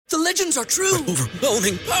The legends are true.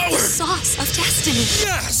 Overwhelming power! Sauce of destiny.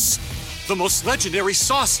 Yes! The most legendary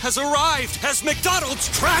sauce has arrived as McDonald's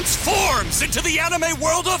transforms into the anime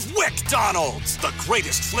world of WickDonald's. The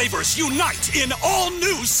greatest flavors unite in all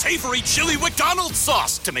new savory chili McDonald's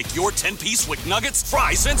sauce to make your 10-piece Wick Nuggets,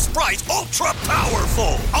 fries, and Sprite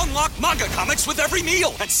ultra-powerful. Unlock manga comics with every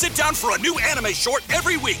meal and sit down for a new anime short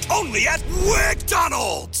every week only at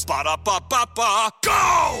WickDonald's. Ba-da-ba-ba-ba,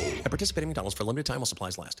 go! At participating McDonald's for a limited time while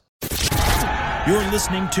supplies last. You're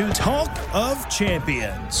listening to Talk of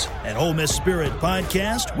Champions, an Ole Miss Spirit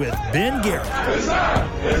podcast with Ben Garrett. It's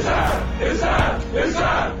time! It's time! It's time! It's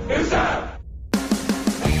time! It's time!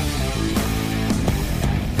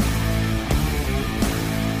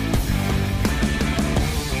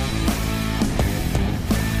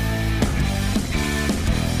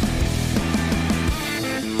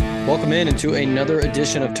 Welcome into another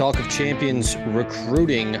edition of Talk of Champions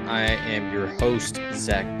Recruiting. I am your host,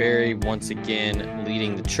 Zach Berry, once again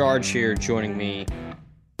leading the charge here. Joining me,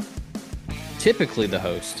 typically the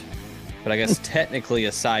host, but I guess technically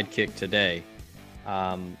a sidekick today.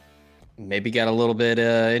 Maybe got a little bit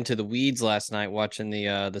into the weeds last night watching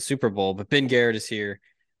the Super Bowl, but Ben Garrett is here.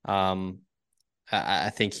 I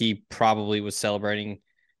think he probably was celebrating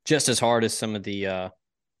just as hard as some of the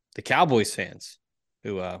Cowboys fans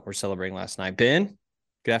who were celebrating last night. Ben,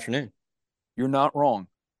 good afternoon. You're not wrong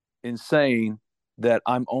in saying that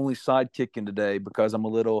I'm only sidekicking today because I'm a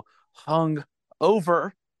little hung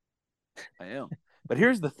over. I am. But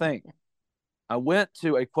here's the thing. I went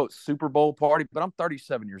to a, quote, Super Bowl party, but I'm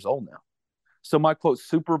 37 years old now. So my, quote,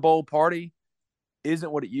 Super Bowl party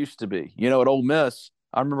isn't what it used to be. You know, at Ole Miss,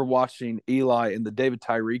 I remember watching Eli in the David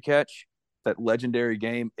Tyree catch, that legendary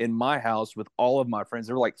game, in my house with all of my friends.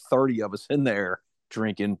 There were like 30 of us in there,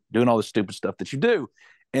 drinking, doing all the stupid stuff that you do.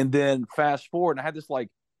 And then fast forward, and I had this like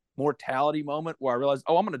mortality moment where I realized,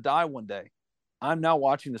 I'm going to die one day. I'm now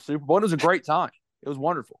watching the Super Bowl. It was a great time. It was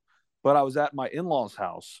wonderful. But I was at my in-laws'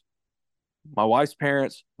 house, my wife's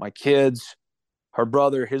parents, my kids, her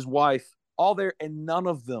brother, his wife, all there. And none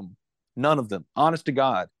of them, honest to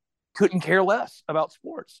God, couldn't care less about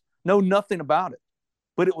sports. Know nothing about it.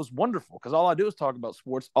 But it was wonderful because all I do is talk about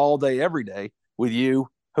sports all day, every day with you,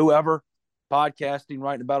 whoever, podcasting,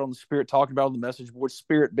 writing about it on the Spirit, talking about it on the message board,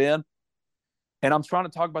 Spirit Ben. And I'm trying to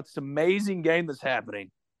talk about this amazing game that's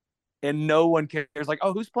happening. And no one cares. Like,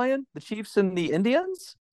 oh, who's playing? The Chiefs and the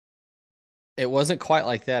Indians? It wasn't quite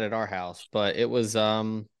like that at our house, but it was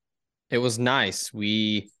nice.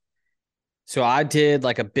 So I did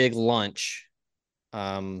like a big lunch.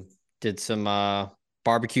 Did some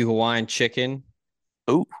barbecue Hawaiian chicken.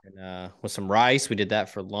 Ooh. And, with some rice. We did that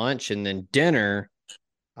for lunch, and then dinner.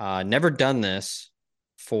 Never done this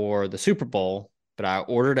for the Super Bowl, but I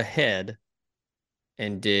ordered ahead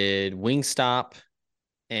and did Wingstop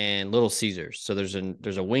and Little Caesars. So there's a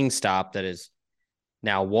Wingstop that is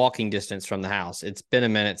now walking distance from the house. It's been a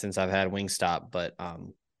minute since I've had Wingstop, but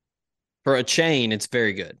for a chain, it's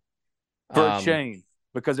very good. For a chain,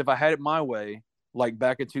 because if I had it my way, like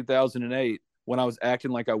back in 2008, when I was acting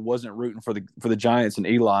like I wasn't rooting for the Giants and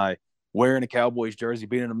Eli, wearing a Cowboys jersey,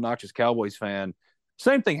 being an obnoxious Cowboys fan.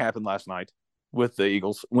 Same thing happened last night with the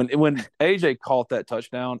Eagles. When AJ caught that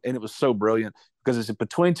touchdown, and it was so brilliant because it's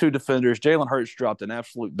between two defenders. Jalen Hurts dropped an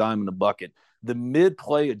absolute dime in the bucket. The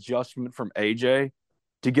mid-play adjustment from AJ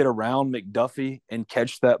to get around McDuffie and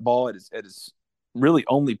catch that ball at his really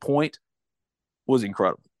only point was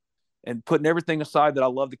incredible. And putting everything aside that I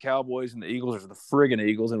love the Cowboys and the Eagles, or the friggin'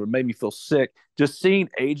 Eagles, and it made me feel sick, just seeing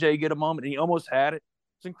AJ get a moment, and he almost had it,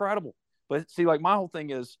 it's incredible. But see, like my whole thing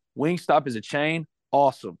is Wingstop is a chain.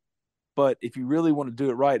 Awesome. But if you really want to do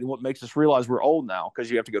it right, and what makes us realize we're old now, because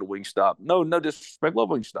you have to go to Wingstop. No disrespect, love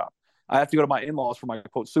Wingstop. I have to go to my in-laws for my,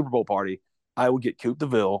 quote, Super Bowl party. I would get Coupe de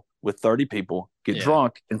Ville with 30 people, get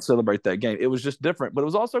drunk, and celebrate that game. It was just different, but it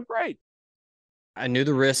was also great. I knew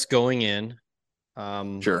the risk going in.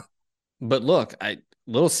 Sure. But look,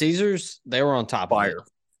 Little Caesars, they were on top of it.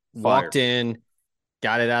 Walked in,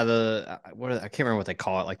 got it out of the I can't remember what they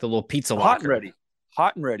call it, like the little pizza locker.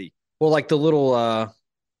 Hot and ready. Well, like the little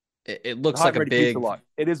it looks like a big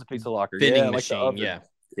it is a pizza locker. Vending machine,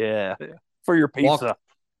 yeah. For your pizza.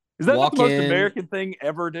 Is that the most American thing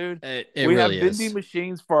ever, dude? It we really have vending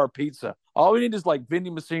machines for our pizza. All we need is like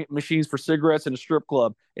vending machines for cigarettes in a strip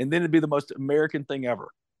club, and then it'd be the most American thing ever.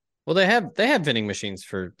 Well, they have vending machines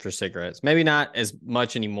for cigarettes. Maybe not as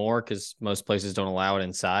much anymore because most places don't allow it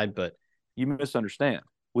inside, but you misunderstand.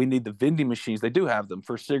 We need the vending machines. They do have them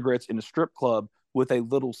for cigarettes in a strip club with a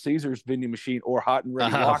Little Caesars vending machine or hot and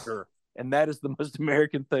ready locker. And that is the most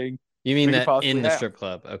American thing. You mean that in the strip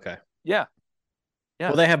club? Okay. Yeah. Yeah.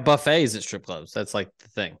 Well, they have buffets at strip clubs. That's like the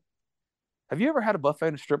thing. Have you ever had a buffet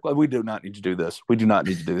in a strip club? We do not need to do this. We do not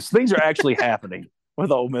need to do this. Things are actually happening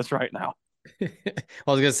with Ole Miss right now. I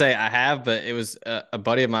was gonna say I have, but it was a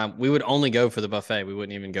buddy of mine. We would only go for the buffet. We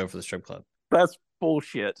wouldn't even go for the strip club. That's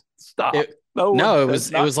bullshit. Stop. It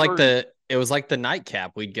was like the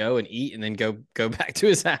nightcap. We'd go and eat and then go back to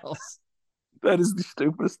his house. That is the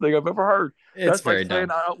stupidest thing I've ever heard. It's That's like very saying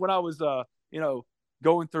dumb. when I was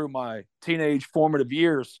going through my teenage formative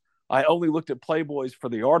years, I only looked at Playboys for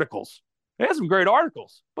the articles. They had some great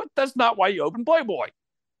articles, but that's not why you open Playboy.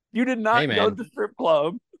 You did not go to the strip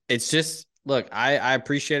club. It's just look, I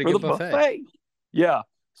appreciate a for good the buffet. Yeah.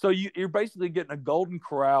 So you're basically getting a Golden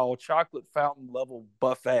Corral chocolate fountain level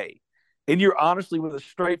buffet. And you're honestly with a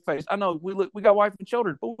straight face. I know we got wife and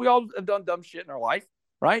children, but we all have done dumb shit in our life,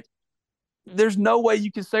 right? There's no way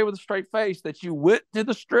you can say with a straight face that you went to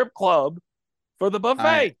the strip club for the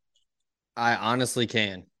buffet. I honestly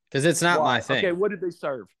can, because it's not my thing. Okay, what did they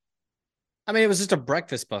serve? I mean, it was just a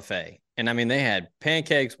breakfast buffet. And I mean, they had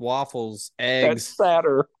pancakes, waffles, eggs. That's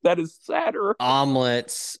sadder. That is sadder.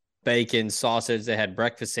 Omelets, bacon, sausage. They had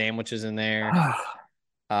breakfast sandwiches in there.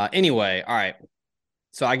 Anyway, all right.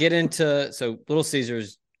 So I get into Little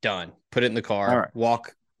Caesars done. Put it in the car. Right.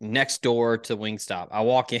 Walk next door to Wingstop. I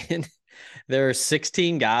walk in. There are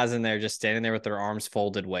 16 guys in there just standing there with their arms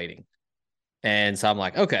folded waiting. And so I'm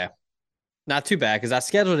like, okay, not too bad, because I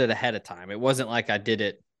scheduled it ahead of time. It wasn't like I did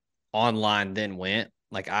it online then went.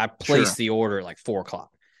 Like I placed the order at like 4:00.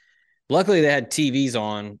 Luckily, they had TVs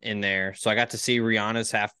on in there, so I got to see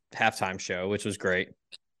Rihanna's halftime show, which was great.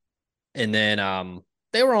 And then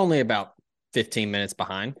they were only about 15 minutes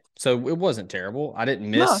behind, so it wasn't terrible. I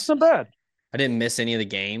didn't miss. No, it's not bad. I didn't miss any of the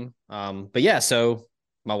game. But yeah, so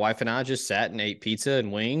my wife and I just sat and ate pizza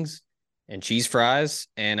and wings and cheese fries,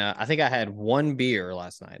 and I think I had one beer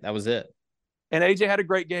last night. That was it. And AJ had a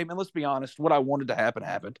great game. And let's be honest, what I wanted to happen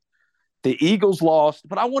happened. The Eagles lost,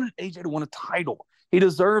 but I wanted AJ to win a title. He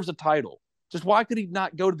deserves a title. Just why could he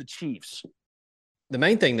not go to the Chiefs? The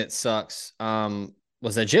main thing that sucks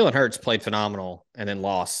was that Jalen Hurts played phenomenal and then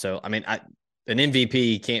lost. So, I mean, an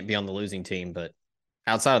MVP can't be on the losing team, but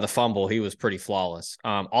outside of the fumble, he was pretty flawless.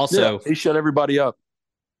 Also, he shut everybody up.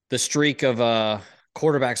 The streak of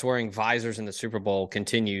quarterbacks wearing visors in the Super Bowl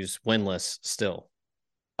continues winless still.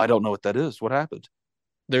 I don't know what that is. What happened?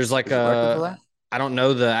 There's like I don't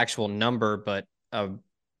know the actual number, but a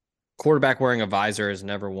quarterback wearing a visor has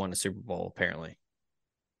never won a Super Bowl, apparently.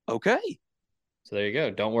 Okay. So there you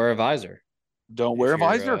go. Don't wear a visor. Don't wear a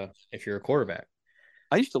visor. If you're a quarterback.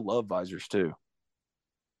 I used to love visors too.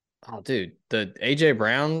 Oh, dude. The A.J.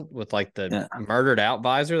 Brown with like the murdered out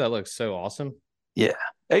visor, that looks so awesome. Yeah.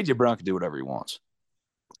 A.J. Brown can do whatever he wants.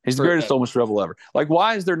 He's the greatest Ole Miss Rebel ever. Like,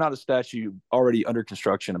 why is there not a statue already under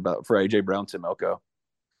construction for A.J. Brown, Tim Elko?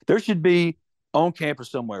 There should be on campus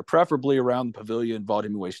somewhere, preferably around the Pavilion, Vaught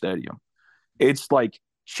Hemingway Stadium. It's like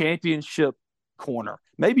championship corner.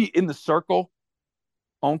 Maybe in the circle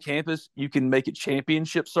on campus, you can make it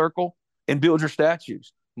championship circle and build your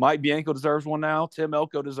statues. Mike Bianco deserves one now. Tim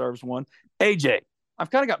Elko deserves one. AJ, I've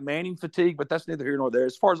kind of got Manning fatigue, but that's neither here nor there.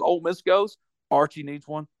 As far as Ole Miss goes, Archie needs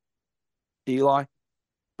one. Eli.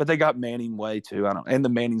 But they got Manning way too. And the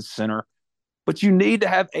Manning Center. But you need to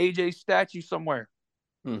have AJ's statue somewhere.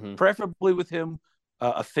 Mm-hmm. Preferably with him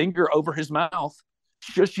a finger over his mouth,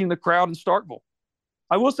 shushing the crowd in Starkville.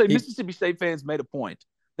 I will say Mississippi State fans made a point.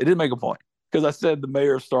 They did make a point, because I said the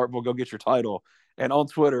mayor of Starkville, go get your title. And on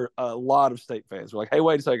Twitter, a lot of State fans were like, hey,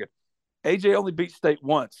 wait a second. AJ only beat State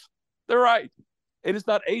once. They're right. And it's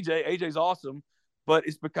not AJ. AJ's awesome, but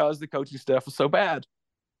it's because the coaching staff was so bad.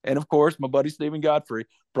 And, of course, my buddy Stephen Godfrey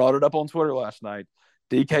brought it up on Twitter last night.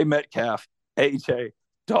 DK Metcalf, AJ,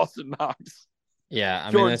 Dawson Knox. Yeah,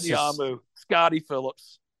 I George Niamu, Scotty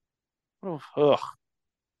Phillips. Ugh.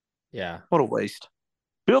 Yeah. What a waste.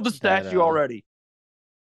 Build the statue already.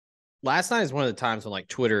 Last night is one of the times when like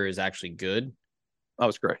Twitter is actually good. That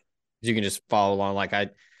was great. You can just follow along. Like I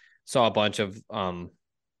saw a bunch of I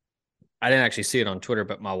didn't actually see it on Twitter,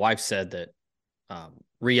 but my wife said that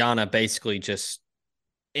Rihanna basically just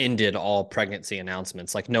ended all pregnancy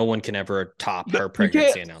announcements. Like no one can ever top her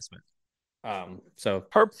pregnancy announcement. So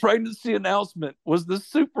her pregnancy announcement was the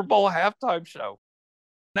Super Bowl halftime show.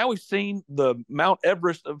 Now we've seen the Mount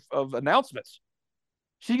Everest of announcements.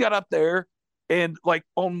 She got up there and like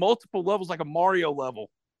on multiple levels, like a Mario level,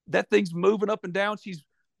 that thing's moving up and down. She's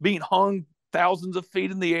being hung thousands of feet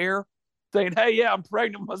in the air saying, hey, yeah, I'm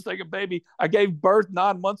pregnant with my second baby. I gave birth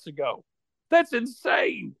 9 months ago. That's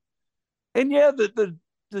insane. And yeah,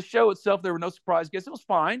 the show itself, there were no surprise guests. It was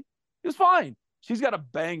fine. It was fine. She's got a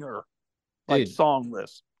banger like song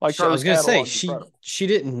list. Like I her was going to say, catalog's incredible. she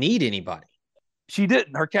didn't need anybody. She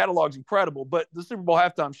didn't. Her catalog's incredible, but the Super Bowl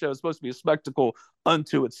halftime show is supposed to be a spectacle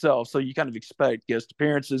unto itself. So you kind of expect guest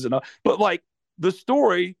appearances and all. But like the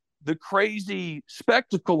story, the crazy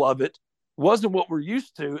spectacle of it wasn't what we're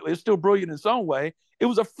used to. It was still brilliant in its own way. It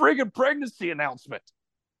was a friggin' pregnancy announcement.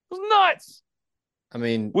 It was nuts. I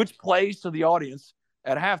mean, Which plays to the audience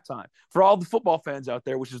at halftime. For all the football fans out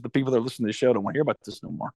there, which is the people that are listening to the show, don't want to hear about this no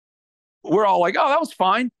more. We're all like, oh, that was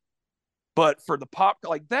fine. But for the pop,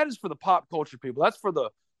 like that is for the pop culture people. That's for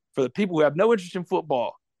the people who have no interest in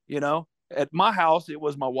football. You know, at my house, it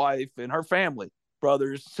was my wife and her family,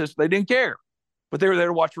 brothers, sisters. They didn't care, but they were there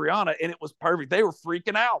to watch Rihanna, and it was perfect. They were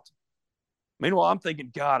freaking out. Meanwhile, I'm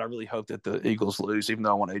thinking, God, I really hope that the Eagles lose, even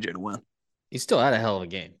though I want AJ to win. he still had a hell of a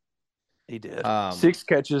game. He did. 6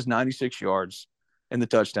 catches, 96 yards, and the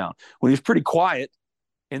touchdown. When he was pretty quiet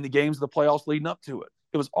in the games of the playoffs leading up to it.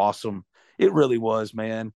 It was awesome. It really was,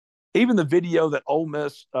 man. Even the video that Ole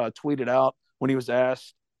Miss tweeted out when he was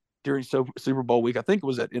asked during Super Bowl week, I think it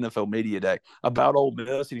was at NFL Media Day, about Ole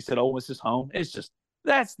Miss, and he said Ole Miss is home. It's just,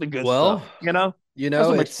 that's the good stuff, you know? That's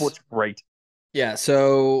what makes sports great. Yeah,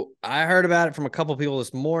 so I heard about it from a couple people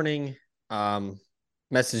this morning,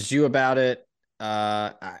 messaged you about it.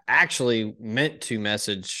 I actually meant to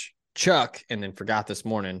message Chuck and then forgot this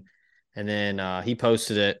morning, and then he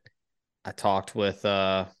posted it. I talked with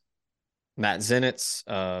Matt Zenitz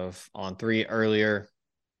of On3 earlier.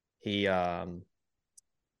 He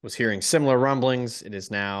was hearing similar rumblings. It is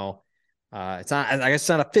now it's not, I guess it's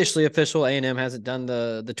not officially official. A&M hasn't done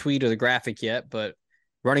the tweet or the graphic yet, but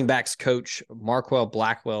running backs coach Marquel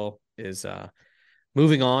Blackwell is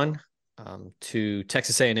moving on to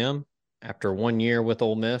Texas A&M after 1 year with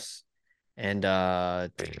Ole Miss. And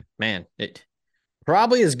man, it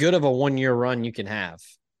probably as good of a 1 year run you can have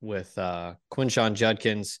with Quinshon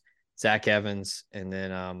Judkins, Zach Evans, and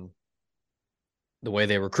then the way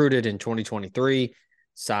they recruited in 2023,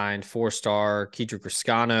 signed 4-star Kedrick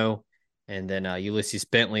Riscano, and then Ulysses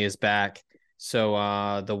Bentley is back.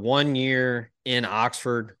 So the 1 year in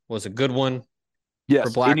Oxford was a good one. Yes,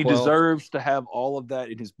 for Blackwell. And he deserves to have all of that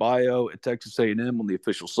in his bio at Texas A&M on the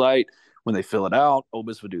official site. When they fill it out, Ole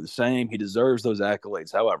Miss would do the same. He deserves those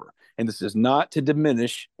accolades. However, and this is not to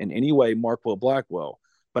diminish in any way Marquel Blackwell,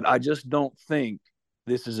 but I just don't think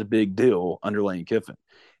this is a big deal under Lane Kiffin.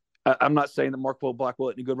 I'm not saying that Marquel Blackwell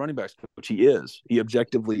isn't a good running backs coach. He is. He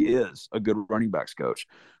objectively is a good running backs coach.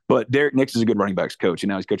 But Derek Nix is a good running backs coach, and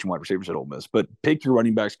now he's coaching wide receivers at Ole Miss. But pick your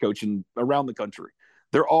running backs coach around the country.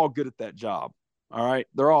 They're all good at that job. All right?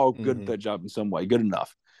 They're all good at that job in some way, good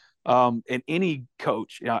enough. And any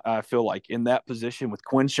coach, I feel like, in that position with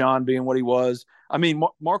Quinshon being what he was, I mean,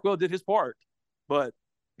 Marquel did his part, but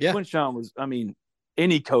Quinshon was, I mean,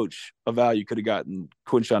 any coach of value could have gotten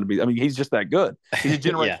Quinshon to be. I mean, he's just that good. He's a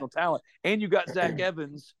generational talent. And you got Zach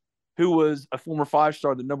Evans, who was a former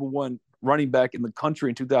 5-star, the number 1 running back in the country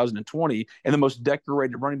in 2020, and the most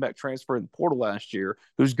decorated running back transfer in the portal last year,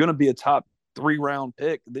 who's going to be a top 3-round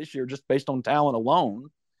pick this year just based on talent alone.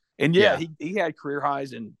 And he had career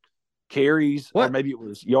highs in carries, or maybe it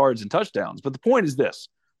was yards and touchdowns. But the point is this: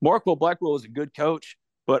 Marquel Blackwell is a good coach,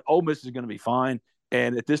 but Ole Miss is going to be fine.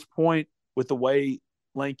 And at this point, with the way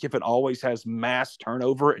Lane Kiffin always has mass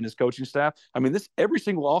turnover in his coaching staff, I mean, this every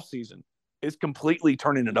single offseason is completely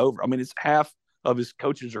turning it over. I mean, it's half of his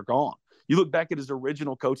coaches are gone. You look back at his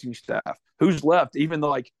original coaching staff, who's left, even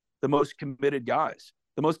like the most committed guys,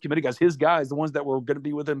 his guys, the ones that were going to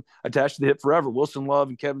be with him attached to the hip forever, Wilson Love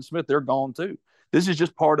and Kevin Smith, they're gone too. This is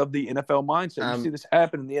just part of the NFL mindset. You see this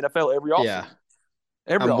happen in the NFL every offseason.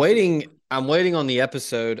 I'm waiting on the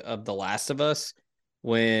episode of The Last of Us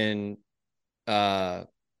when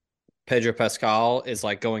Pedro Pascal is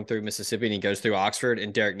like going through Mississippi and he goes through Oxford,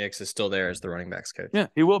 and Derek Nix is still there as the running backs coach. Yeah,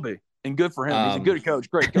 he will be. And good for him. He's a good coach,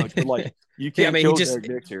 great coach. But like, you can't kill Derek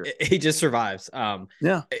Nix here. He just survives.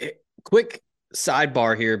 Quick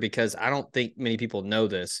sidebar here, because I don't think many people know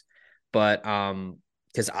this, but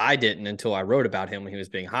because I didn't until I wrote about him when he was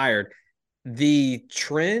being hired. The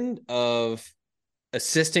trend of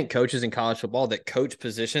assistant coaches in college football that coach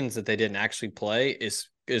positions that they didn't actually play is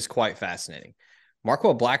quite fascinating.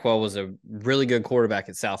 Marquel Blackwell was a really good quarterback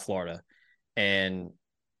at South Florida and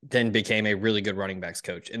then became a really good running backs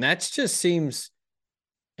coach. And that just seems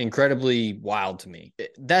incredibly wild to me.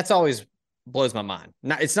 That's always blows my mind.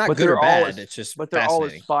 It's not good or bad. It's just but they're all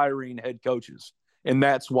aspiring head coaches. And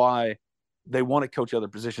that's why they want to coach other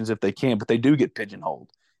positions if they can, but they do get pigeonholed.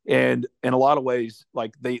 And in a lot of ways,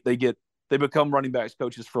 like they become running backs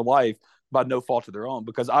coaches for life by no fault of their own,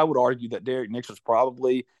 because I would argue that Derek Nix was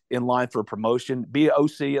probably in line for a promotion, be an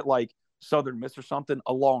OC at like Southern Miss or something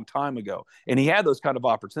a long time ago. And he had those kind of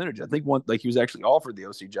opportunities. I think he was actually offered the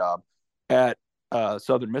OC job at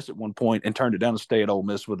Southern Miss at one point and turned it down to stay at Ole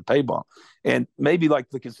Miss with a pay bump. And maybe like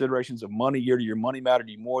the considerations of money, year to year money mattered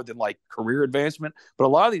to you more than like career advancement. But a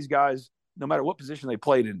lot of these guys, no matter what position they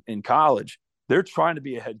played in college, they're trying to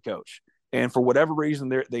be a head coach. And for whatever reason,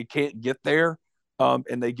 they can't get there.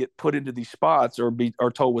 And they get put into these spots or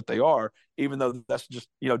are told what they are, even though that's just,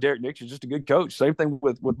 Derek Nixon's just a good coach. Same thing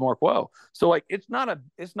with Marquel. So like, it's not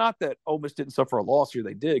that Ole Miss didn't suffer a loss here.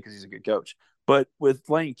 They did, because he's a good coach. But with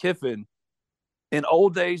Lane Kiffin, in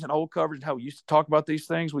old days and old coverage and how we used to talk about these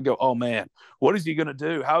things, we go, oh man, what is he going to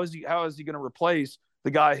do? How is he going to replace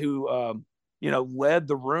the guy who, led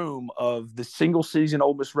the room of the single season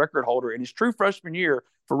Ole Miss record holder in his true freshman year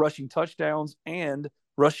for rushing touchdowns and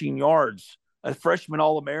rushing yards, a freshman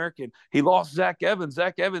All-American. He lost Zach Evans.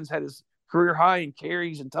 Zach Evans had his career high in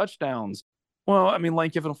carries and touchdowns. Well, I mean,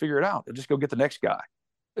 Lane Kiffin will figure it out. He'll just go get the next guy.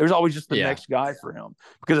 There's always just the next guy for him,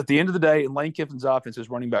 because at the end of the day, in Lane Kiffin's offense, his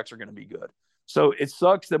running backs are going to be good. So it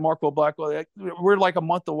sucks that Marquel Blackwell, we're like a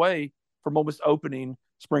month away from almost opening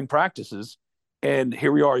spring practices. And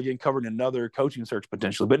here we are again covering another coaching search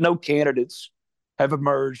potentially. But no candidates have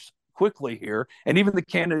emerged quickly here. And even the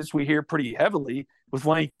candidates we hear pretty heavily with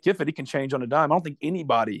Lane Kiffin, he can change on a dime. I don't think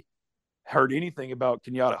anybody heard anything about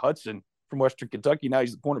Kenyatta Hudson from Western Kentucky. Now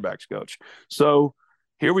he's the cornerbacks coach. So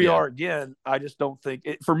here we are again. I just don't think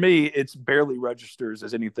for me, it's barely registers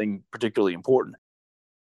as anything particularly important.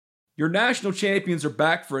 Your national champions are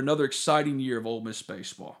back for another exciting year of Ole Miss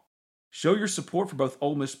baseball. Show your support for both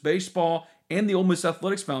Ole Miss baseball and the Ole Miss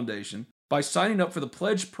Athletics Foundation by signing up for the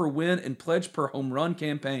Pledge Per Win and Pledge Per Home Run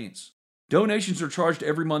campaigns. Donations are charged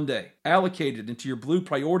every Monday, allocated into your Blue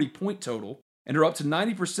Priority point total, and are up to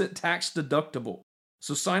 90% tax deductible.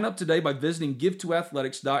 So sign up today by visiting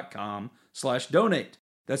givetoathletics.com/donate.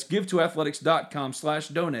 That's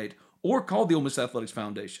givetoathletics.com/donate, or call the Ole Miss Athletics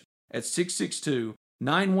Foundation at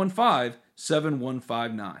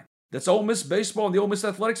 662-915-7159. That's Ole Miss Baseball and the Ole Miss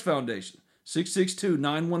Athletics Foundation,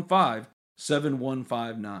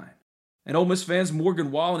 662-915-7159. And Ole Miss fans,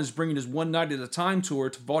 Morgan Wallen is bringing his One Night at a Time tour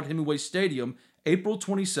to Vaught-Hemingway Stadium April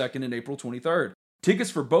 22nd and April 23rd.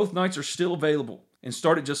 Tickets for both nights are still available and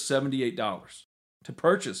start at just $78. To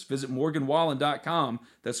purchase, visit morganwallen.com.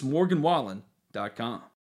 That's morganwallen.com.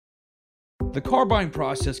 The car buying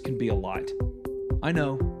process can be a lot. I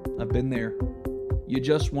know, I've been there. You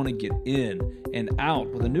just want to get in and out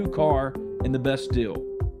with a new car and the best deal.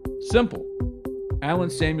 Simple. Allen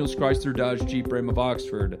Samuels Chrysler Dodge Jeep Ram of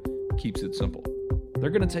Oxford keeps it simple.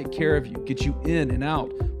 They're going to take care of you, get you in and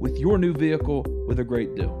out with your new vehicle with a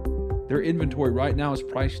great deal. Their inventory right now is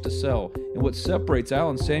priced to sell, and what separates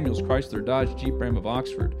Allen Samuels Chrysler Dodge Jeep Ram of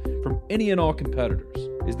Oxford from any and all competitors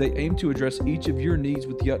is they aim to address each of your needs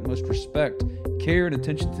with the utmost respect, care, and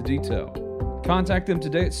attention to detail. Contact them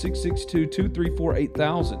today at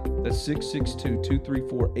 662-234-8000. That's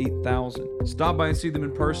 662-234-8000. Stop by and see them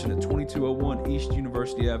in person at 2201 East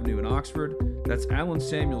University Avenue in Oxford. That's Allen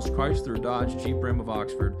Samuels Chrysler Dodge Jeep Ram of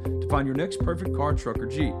Oxford to find your next perfect car, truck, or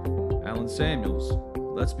Jeep. Allen Samuels,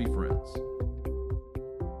 let's be friends.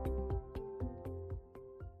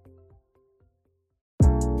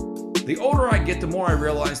 The older I get, the more I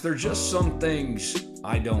realize there are just some things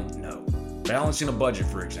I don't know. Balancing a budget,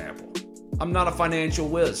 for example. I'm not a financial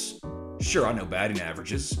whiz. Sure, I know batting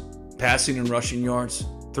averages, passing and rushing yards,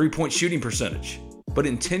 three-point shooting percentage. But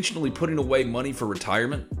intentionally putting away money for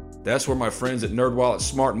retirement? That's where my friends at NerdWallet's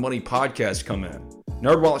Smart Money Podcast come in.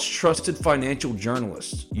 NerdWallet's trusted financial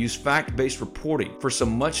journalists use fact-based reporting for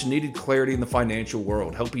some much-needed clarity in the financial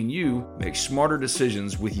world, helping you make smarter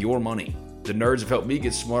decisions with your money. The nerds have helped me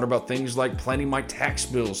get smarter about things like planning my tax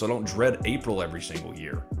bill so I don't dread April every single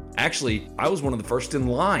year. Actually, I was one of the first in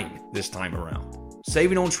line this time around.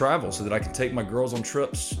 Saving on travel so that I can take my girls on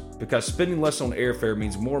trips, because spending less on airfare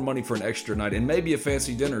means more money for an extra night and maybe a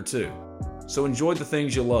fancy dinner too. So enjoy the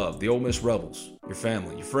things you love, the Ole Miss Rebels, your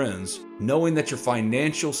family, your friends, knowing that your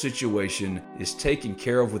financial situation is taken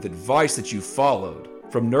care of with advice that you followed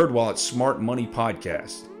from NerdWallet's Smart Money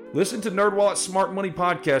Podcast. Listen to NerdWallet's Smart Money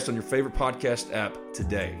Podcast on your favorite podcast app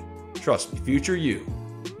today. Trust me, future you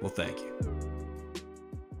will thank you.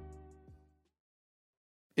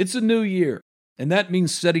 It's a new year, and that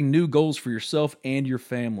means setting new goals for yourself and your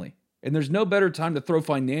family. And there's no better time to throw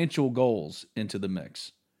financial goals into the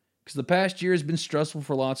mix. Because the past year has been stressful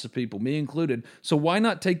for lots of people, me included. So why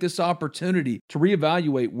not take this opportunity to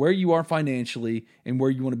reevaluate where you are financially and where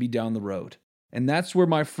you want to be down the road? And that's where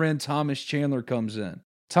my friend Thomas Chandler comes in.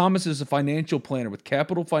 Thomas is a financial planner with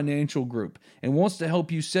Capital Financial Group and wants to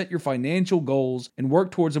help you set your financial goals and work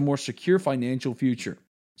towards a more secure financial future.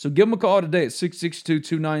 So give them a call today at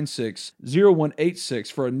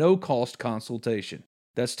 662-296-0186 for a no-cost consultation.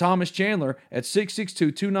 That's Thomas Chandler at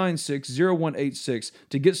 662-296-0186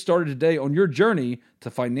 to get started today on your journey to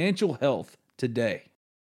financial health today.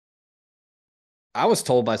 I was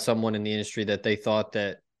told by someone in the industry that they thought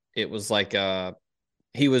that it was like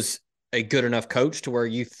he was a good enough coach to where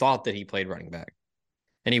you thought that he played running back.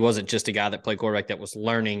 And he wasn't just a guy that played quarterback that was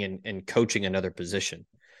learning and coaching another position.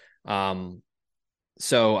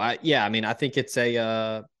 So I think it's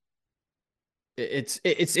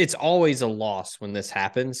it's always a loss when this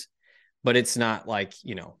happens, but it's not like,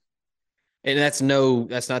 and that's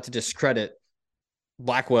not to discredit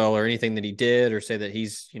Blackwell or anything that he did or say that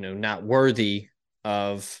he's, not worthy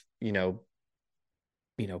of,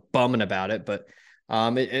 bumming about it, but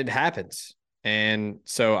it happens. And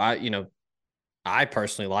so I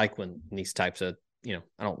personally like when these types of,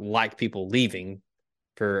 I don't like people leaving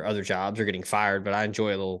for other jobs or getting fired, but I enjoy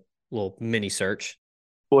a little mini search.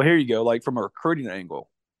 Well, here you go. Like from a recruiting angle,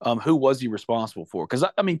 who was he responsible for? Because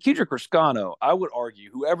Kedrick Riscano, I would argue,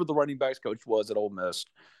 whoever the running backs coach was at Ole Miss,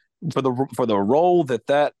 for the role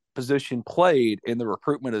that position played in the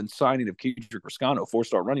recruitment and signing of Kedrick Riscano,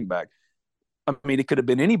 4-star running back, it could have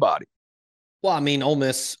been anybody. Well, Ole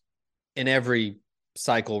Miss in every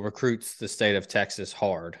cycle recruits the state of Texas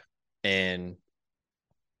hard, and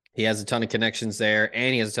he has a ton of connections there,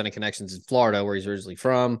 and he has a ton of connections in Florida, where he's originally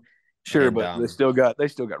from. Sure, but they still got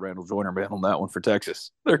Randall Joyner, man, on that one for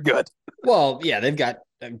Texas. They're good. Well, yeah, they've got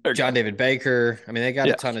John David Baker. They got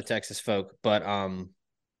a ton of Texas folk. But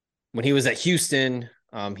when he was at Houston,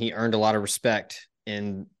 he earned a lot of respect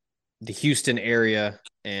in the Houston area,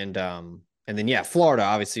 and then Florida,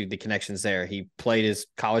 obviously the connections there. He played his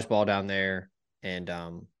college ball down there, and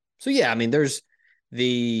there's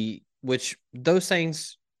which those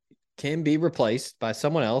things can be replaced by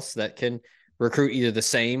someone else that can recruit either the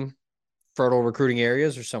same fertile recruiting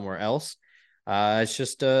areas or somewhere else. It's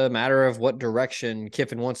just a matter of what direction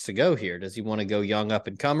Kiffin wants to go here. Does he want to go young up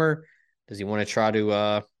and comer? Does he want to try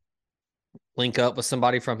to link up with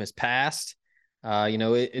somebody from his past?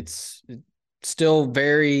 It's still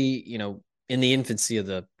very, in the infancy of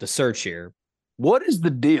the search here. What is the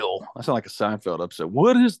deal? I sound like a Seinfeld episode.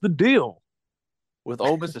 What is the deal with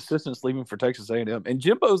Ole Miss assistants leaving for Texas A&M? And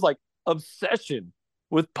Jimbo's obsession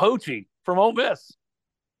with poaching from Ole Miss.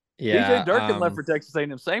 Yeah, DJ Durkin left for Texas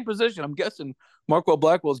A&M, same position. I'm guessing Marquel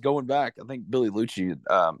Blackwell is going back. I think Billy Lucci,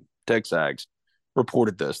 Texags,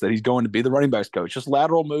 reported this, that he's going to be the running backs coach. Just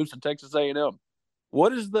lateral moves to Texas A&M.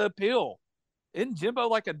 What is the appeal? Isn't Jimbo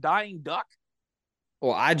like a dying duck?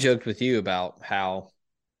 Well, I joked with you about how,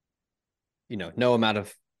 no amount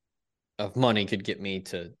of money could get me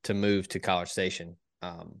to move to College Station.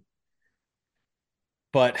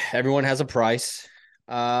 But everyone has a price.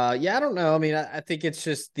 I don't know. I think it's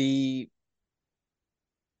just the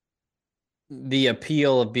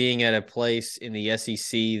appeal of being at a place in the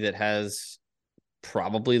SEC that has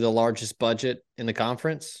probably the largest budget in the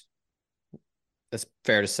conference. That's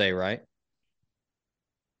fair to say, right?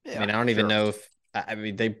 Yeah, I don't even know if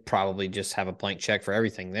they probably just have a blank check for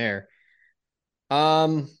everything there.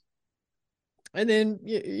 And then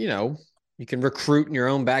you can recruit in your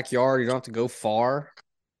own backyard. You don't have to go far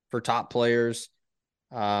for top players.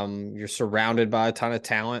 You're surrounded by a ton of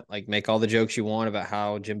talent. Make all the jokes you want about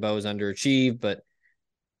how Jimbo is underachieved, but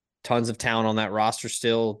tons of talent on that roster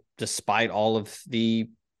still, despite all of the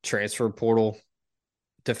transfer portal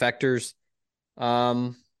defectors.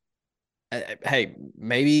 Hey,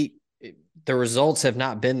 maybe the results have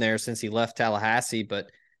not been there since he left Tallahassee, but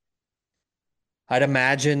I'd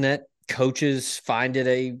imagine that coaches find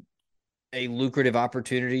it a lucrative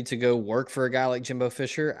opportunity to go work for a guy like Jimbo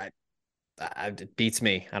Fisher. It beats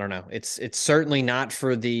me. I don't know. It's certainly not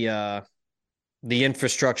for the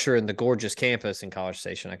infrastructure and the gorgeous campus in College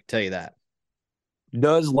Station. I can tell you that.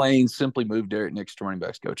 Does Lane simply move Derek Nix to running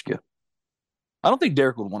backs coach again? I don't think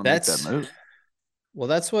Derek would want to make that move. Well,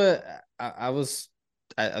 that's what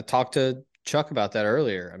I talked to Chuck about that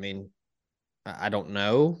earlier. I don't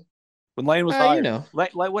know. When Lane was hired,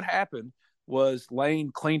 what happened was Lane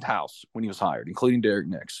cleaned house when he was hired, including Derek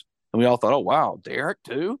Nix. And we all thought, oh, wow, Derek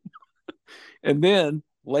too? And then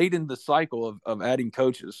late in the cycle of adding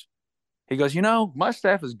coaches, he goes, my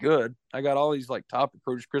staff is good. I got all these top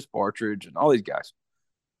recruiters, Chris Partridge and all these guys.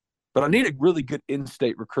 But I need a really good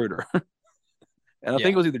in-state recruiter. And I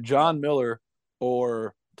think it was either John Miller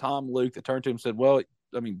or Tom Luke that turned to him and said, well,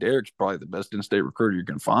 Derek's probably the best in-state recruiter you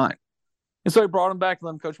can find. And so he brought him back to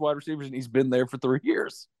let him coach wide receivers, and he's been there for 3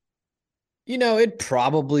 years. It'd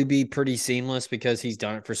probably be pretty seamless because he's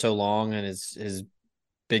done it for so long and has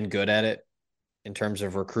been good at it in terms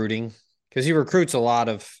of recruiting. because he recruits a lot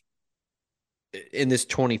of in this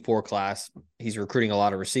 24 class. He's recruiting a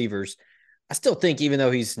lot of receivers. I still think even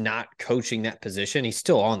though he's not coaching that position, he's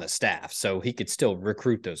still on the staff, so he could still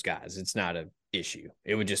recruit those guys. It's not an issue.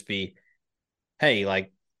 It would just be, hey,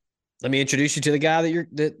 like, let me introduce you to the guy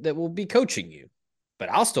that will be coaching you, but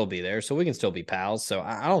I'll still be there, so we can still be pals. So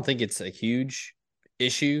I don't think it's a huge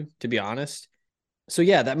issue, to be honest. So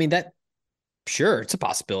yeah, sure, it's a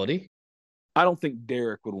possibility. I don't think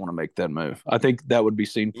Derek would want to make that move. I think that would be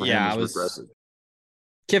seen for him as regressive.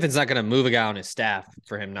 Kiffin's not going to move a guy on his staff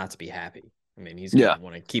for him not to be happy. I mean, he's going to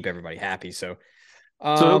want to keep everybody happy. So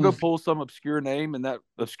he'll go pull some obscure name, and that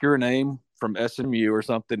obscure name from SMU or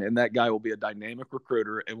something, and that guy will be a dynamic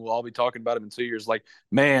recruiter, and we'll all be talking about him in 2 years like,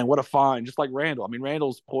 man, what a find, just like Randall. I mean,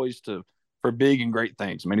 Randall's poised for big and great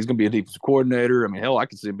things. I mean, he's going to be a defensive coordinator. I mean, hell, I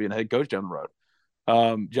could see him being a head coach down the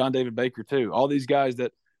road. John David Baker, too. All these guys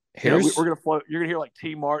that we're going to float. You're going to hear like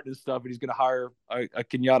T. Martin and stuff, and he's going to hire a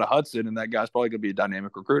Kenyatta Hudson, and that guy's probably going to be a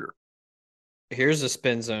dynamic recruiter. Here's a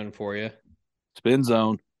spin zone for you. Spin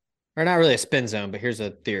zone. Or not really a spin zone, but here's a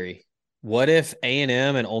theory. What if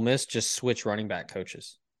A&M and Ole Miss just switch running back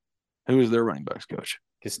coaches? Who is their running backs coach?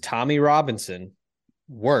 Because Tommy Robinson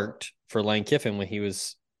worked for Lane Kiffin when he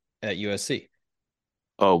was at USC.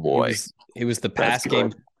 Oh, boy. He was the pass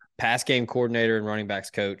game coordinator and running backs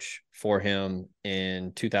coach for him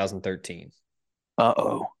in 2013.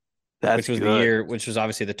 Uh-oh. Which was the year, which was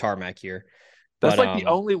obviously the tarmac year. That's the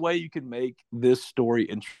only way you can make this story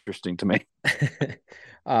interesting to me.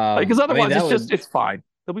 Because otherwise, it's fine.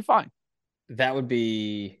 They'll be fine. That would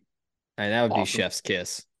be awesome. Chef's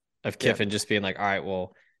kiss of Kiffin just being like, all right,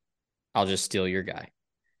 well, I'll just steal your guy.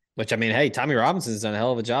 Which, I mean, hey, Tommy Robinson's done a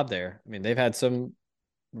hell of a job there. I mean, they've had some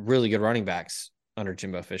really good running backs under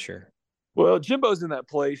Jimbo Fisher. Well, Jimbo's in that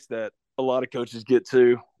place that a lot of coaches get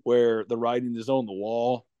to where the writing is on the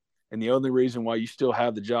wall. And the only reason why you still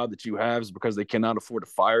have the job that you have is because they cannot afford to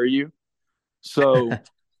fire you. So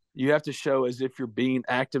you have to show as if you're being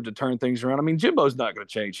active to turn things around. I mean, Jimbo's not going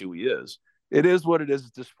to change who he is. It is what it is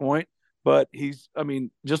at this point. But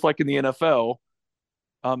just like in the NFL,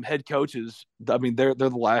 head coaches, I mean, they're the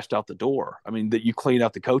last out the door. I mean, that you clean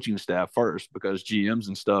out the coaching staff first because GMs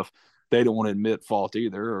and stuff, they don't want to admit fault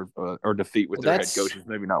either or defeat with their head coaches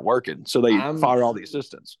maybe not working. So they fire all the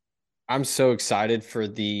assistants. I'm so excited for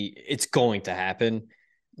it's going to happen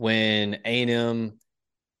when A&M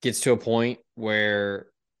gets to a point where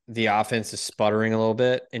the offense is sputtering a little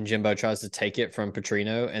bit and Jimbo tries to take it from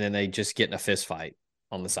Petrino and then they just get in a fist fight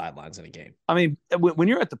on the sidelines in a game. I mean, when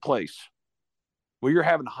you're at the place where you're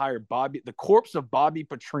having to hire the corpse of Bobby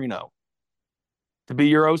Petrino to be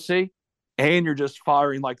your OC, and you're just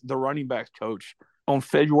firing like the running backs coach on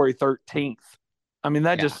February 13th. I mean,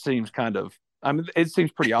 that just seems it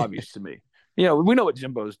seems pretty obvious to me. We know what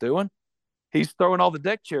Jimbo's doing. He's throwing all the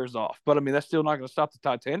deck chairs off, but I mean, that's still not going to stop the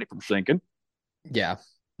Titanic from sinking. Yeah.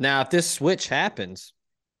 Now, if this switch happens,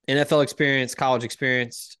 NFL experience, college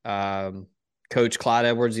experience, Coach Clyde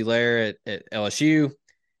Edwards-Helaire at LSU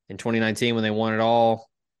in 2019 when they won it all.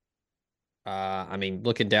 I mean,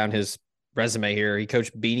 looking down his resume here, he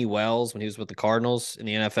coached Beanie Wells when he was with the Cardinals in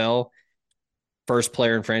the NFL. First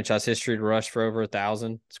player in franchise history to rush for over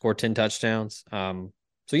 1,000, scored 10 touchdowns. So,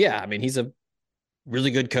 yeah, I mean, he's a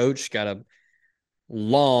really good coach, got a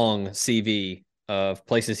long CV of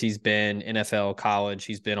places he's been, NFL, college.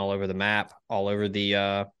 He's been all over the map, all over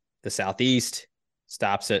the Southeast.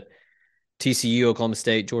 Stops at TCU, Oklahoma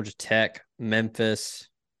State, Georgia Tech, Memphis,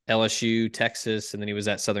 LSU, Texas, and then he was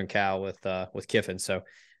at Southern Cal with Kiffin. So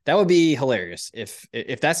that would be hilarious. If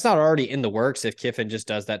that's not already in the works, if Kiffin just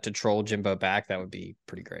does that to troll Jimbo back, that would be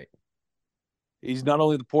pretty great. He's not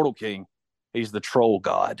only the portal king, he's the troll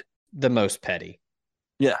god. The most petty.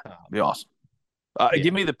 Yeah, be awesome.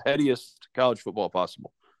 Give me the pettiest college football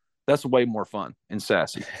possible. That's way more fun and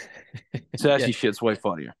sassy. Sassy shit's way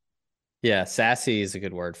funnier. Yeah, sassy is a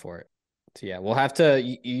good word for it. So, yeah, we'll have to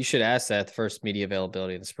 – you should ask that the first media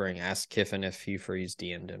availability in the spring. Ask Kiffin if Hugh Freeze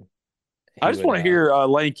DM'd him. I just want to hear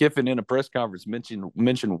Lane Kiffin in a press conference mention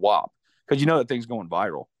WAP because that thing's going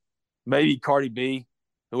viral. Maybe Cardi B,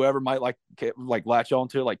 whoever might like latch on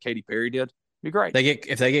to it like Katy Perry did. It'd be great.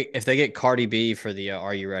 If they get Cardi B for the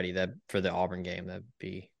Are You Ready for the Auburn game, that'd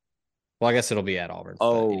be – well, I guess it'll be at Auburn.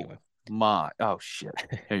 Oh, anyway. Oh, shit.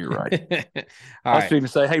 Yeah, you're right. I was going to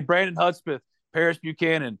say, hey, Brandon Hudspeth, Paris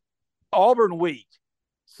Buchanan, Auburn Week,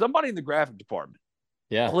 somebody in the graphic department.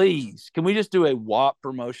 Yeah. Please, can we just do a WAP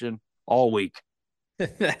promotion all week?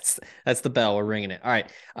 That's the bell. We're ringing it. All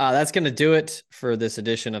right. That's going to do it for this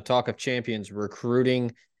edition of Talk of Champions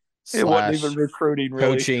recruiting. It wasn't even recruiting,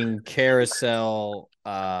 really. Coaching carousel,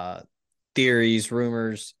 theories,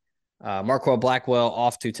 rumors. Marquel Blackwell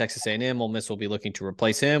off to Texas A&M. Ole Miss will be looking to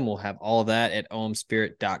replace him. We'll have all of that at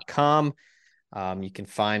omspirit.com. You can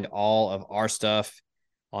find all of our stuff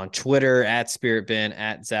on Twitter at SpiritBen,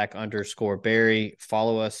 at Zach_Barry.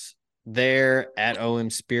 Follow us there at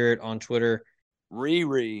omspirit on Twitter.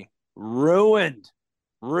 Riri ruined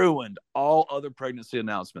all other pregnancy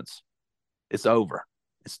announcements. It's over.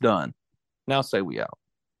 It's done. Now say we out.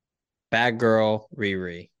 Bad girl,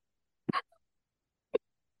 Riri.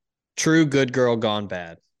 True good girl gone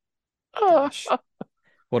bad. Gosh.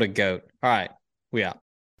 What a goat. All right. We out.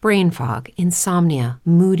 Brain fog, insomnia,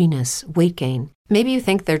 moodiness, weight gain. Maybe you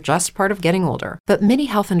think they're just part of getting older, but MIDI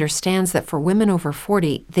Health understands that for women over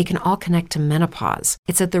 40, they can all connect to menopause.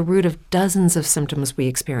 It's at the root of dozens of symptoms we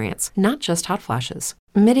experience, not just hot flashes.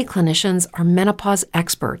 MIDI clinicians are menopause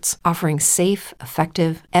experts, offering safe,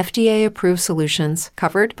 effective, FDA-approved solutions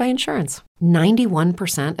covered by insurance.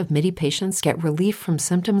 91% of MIDI patients get relief from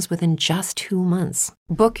symptoms within just 2 months.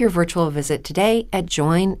 Book your virtual visit today at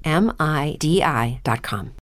joinmidi.com.